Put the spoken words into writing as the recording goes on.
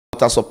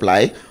water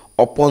supply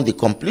upon the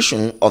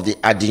completion of the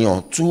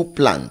Adiyan 2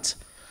 plant.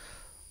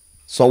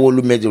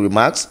 Sanwo-Olu made the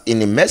remarks in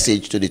a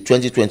message to the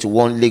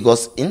 2021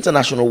 Lagos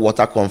International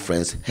Water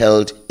Conference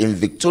held in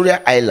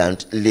Victoria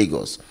Island,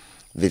 Lagos.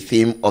 The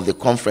theme of the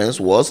conference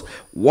was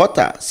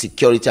Water,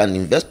 Security and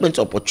Investment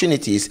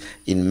Opportunities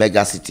in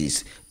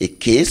Megacities, a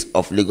case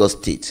of Lagos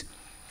State.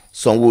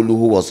 Sanwo-Olu,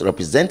 who was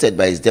represented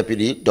by his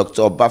deputy,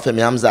 Dr. Obafemi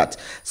Hamzat,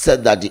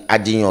 said that the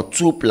Adiyan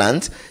 2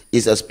 plant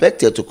is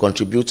expected to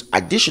contribute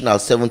additional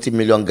 70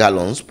 million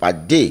gallons per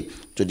day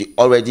to the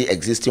already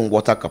existing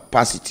water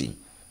capacity.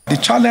 The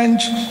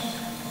challenge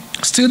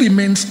still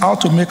remains how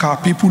to make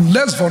our people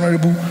less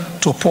vulnerable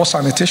to poor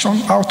sanitation,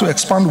 how to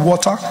expand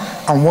water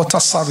and water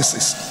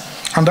services,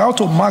 and how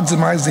to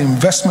maximize the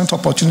investment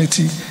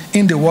opportunity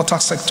in the water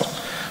sector,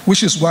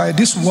 which is why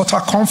this water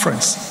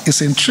conference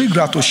is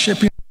integral to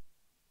shaping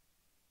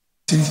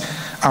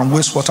and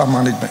wastewater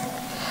management.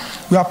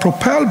 We are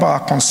propelled by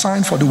our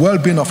concern for the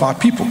well-being of our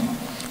people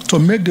to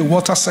make the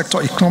water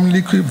sector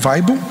economically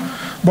viable,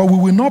 but we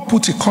will not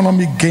put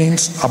economic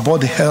gains above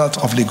the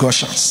health of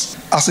Lagosians.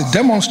 As a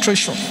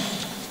demonstration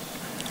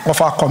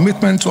of our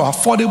commitment to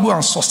affordable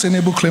and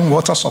sustainable clean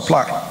water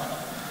supply,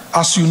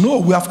 as you know,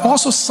 we have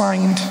also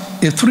signed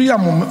a 3-year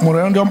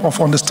memorandum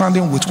of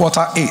understanding with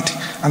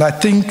WaterAid, and I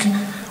think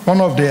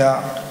one of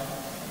their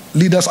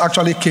leaders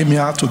actually came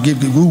here to give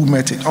the Google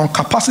meeting on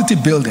capacity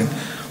building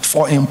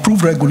for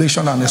improved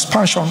regulation and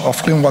expansion of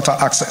clean water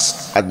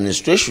access.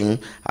 Administration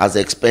has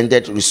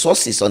expended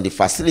resources on the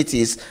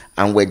facilities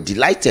and were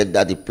delighted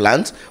that the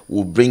plant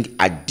will bring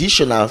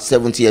additional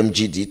 70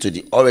 MGD to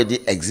the already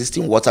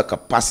existing water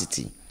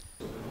capacity.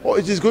 Oh,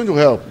 it is going to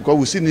help because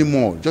we still need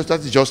more. That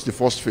is just the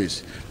first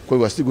phase, because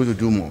we are still going to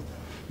do more.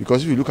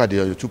 Because if you look at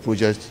the 2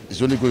 projects,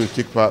 it's only going to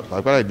take part,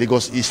 particularly the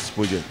Lagos East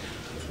project.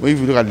 When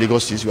you look at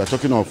Lagos East, we are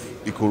talking of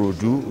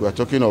Ikorodu, we are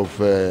talking of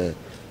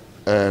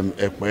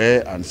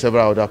Ekpe and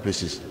several other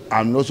places,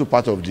 and also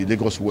part of the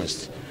Lagos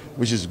West,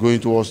 which is going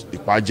towards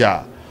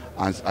Ipaja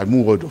and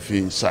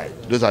Sanwo-Olu side.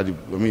 Those are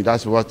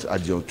that's what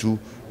Adiyan 2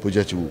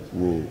 project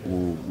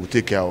will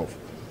take care of.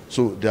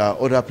 So there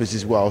are other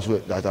places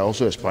that are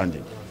also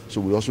expanding. So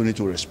we also need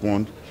to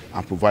respond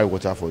and provide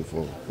water for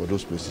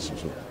those places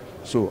also.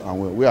 So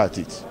and we are at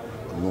it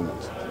at the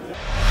moment.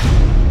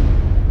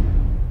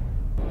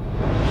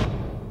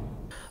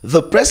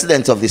 The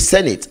President of the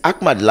Senate,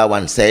 Ahmad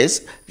Lawan,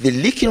 says the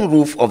leaking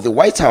roof of the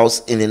White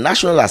House in the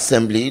National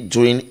Assembly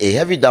during a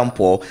heavy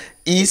downpour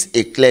is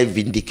a clear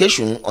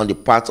vindication on the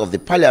part of the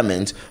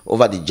Parliament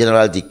over the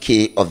general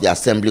decay of the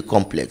Assembly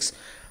complex.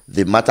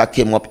 The matter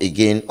came up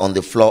again on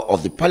the floor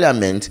of the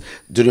Parliament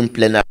during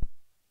plenary.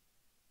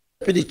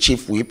 Deputy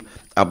Chief Whip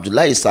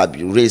Abdullahi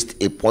Sabi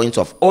raised a point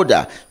of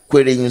order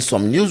querying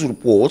some news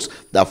reports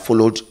that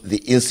followed the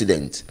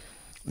incident.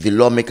 The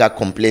lawmaker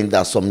complained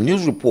that some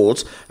news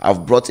reports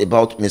have brought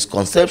about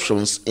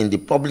misconceptions in the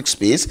public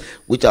space,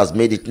 which has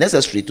made it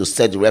necessary to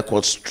set the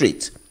record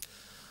straight.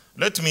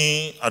 Let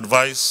me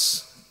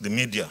advise the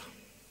media.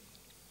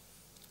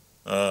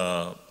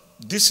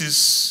 This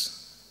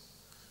is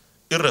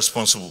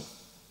irresponsible,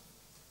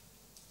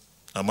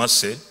 I must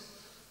say,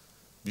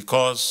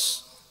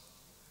 because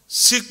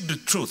seek the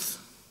truth,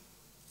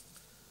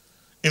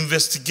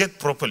 investigate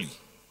properly,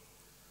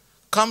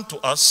 come to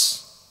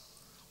us,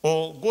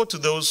 or go to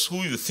those who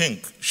you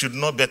think should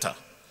know better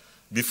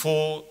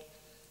before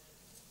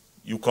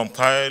you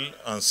compile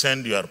and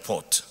send your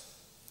report.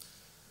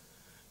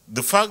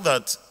 The fact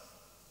that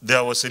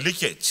there was a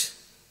leakage,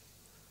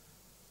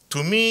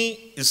 to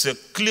me, is a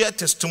clear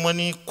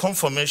testimony,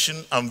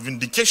 confirmation, and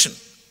vindication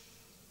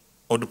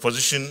of the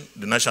position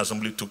the National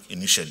Assembly took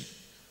initially.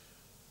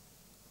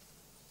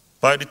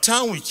 By the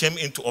time we came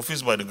into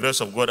office, by the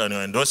grace of God and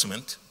your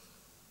endorsement,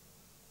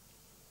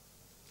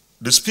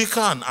 the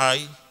Speaker and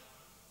I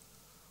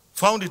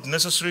found it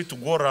necessary to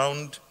go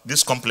around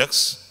this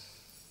complex,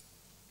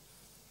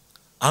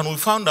 and we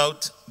found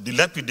out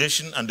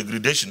dilapidation and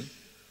degradation.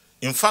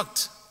 In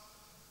fact,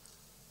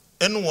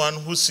 anyone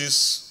who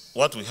sees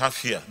what we have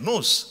here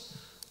knows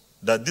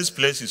that this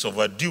place is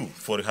overdue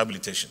for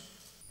rehabilitation.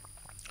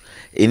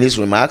 In his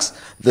remarks,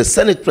 the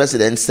Senate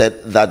President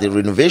said that the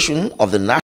renovation of the national